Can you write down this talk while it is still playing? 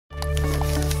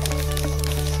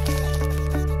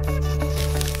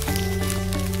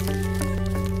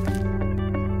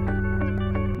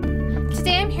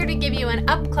give you an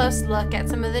up-close look at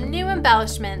some of the new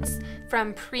embellishments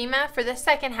from Prima for the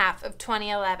second half of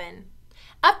 2011.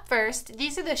 Up first,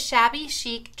 these are the Shabby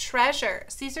Chic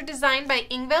Treasures. These are designed by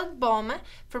Ingvild Bohm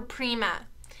for Prima.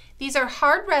 These are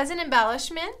hard resin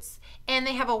embellishments and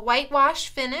they have a whitewash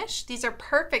finish. These are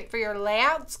perfect for your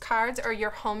layouts, cards, or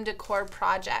your home decor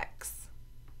projects.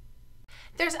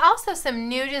 There's also some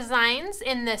new designs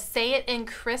in the Say It in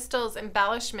Crystals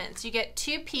embellishments. You get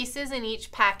 2 pieces in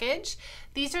each package.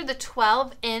 These are the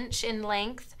 12-inch in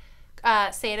length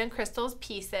Say It in Crystals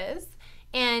pieces.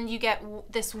 And you get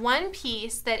this one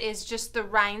piece that is just the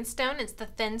rhinestone, it's the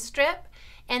thin strip.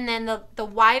 And then the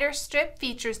wider strip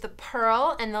features the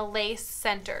pearl and the lace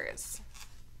centers.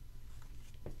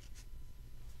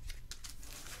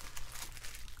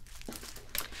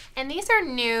 And these are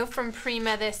new from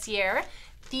Prima this year.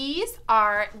 These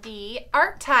are the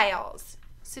art tiles.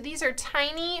 So these are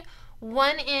tiny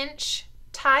 1-inch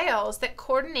tiles that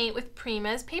coordinate with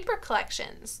Prima's paper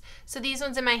collections. So these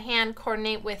ones in my hand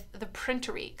coordinate with the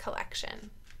Printery collection.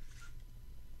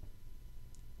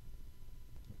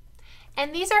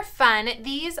 And these are fun.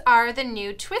 These are the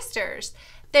new twisters.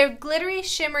 They're glittery,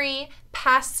 shimmery,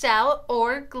 pastel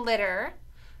or glitter.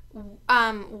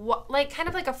 Kind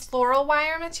of like a floral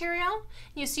wire material.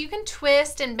 So you can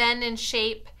twist and bend and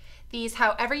shape these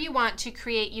however you want to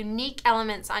create unique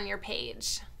elements on your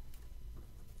page.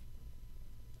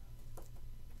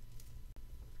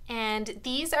 And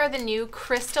these are the new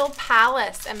Crystal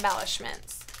Palace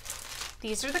embellishments.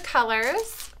 These are the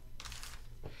colors.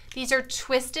 These are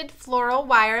twisted floral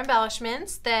wire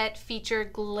embellishments that feature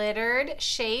glittered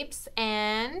shapes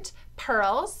and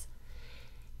pearls.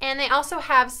 And they also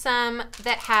have some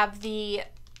that have the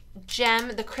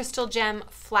crystal gem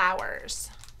flowers.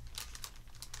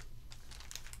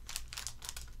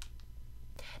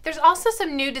 There's also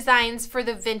some new designs for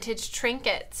the vintage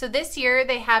trinket. So this year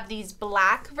they have these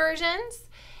black versions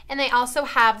and they also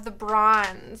have the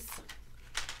bronze.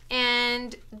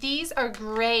 And these are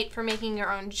great for making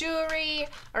your own jewelry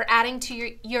or adding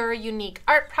to your unique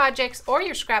art projects or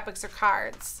your scrapbooks or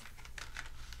cards.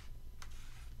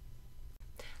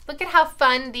 Look at how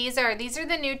fun these are. These are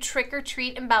the new Trick or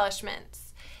Treat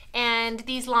embellishments. And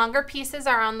these longer pieces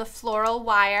are on the floral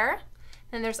wire.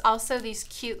 And there's also these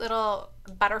cute little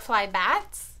butterfly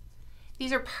bats.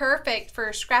 These are perfect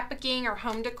for scrapbooking or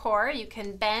home decor. You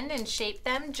can bend and shape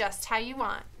them just how you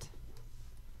want.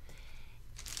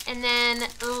 And then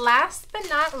last but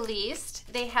not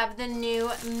least, they have the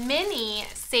new mini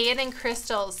Say It in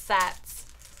Crystals sets.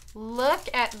 Look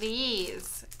at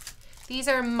these. These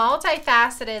are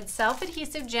multifaceted,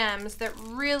 self-adhesive gems that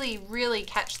really, really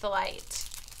catch the light.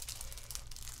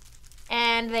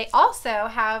 And they also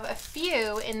have a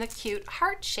few in the cute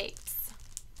heart shapes.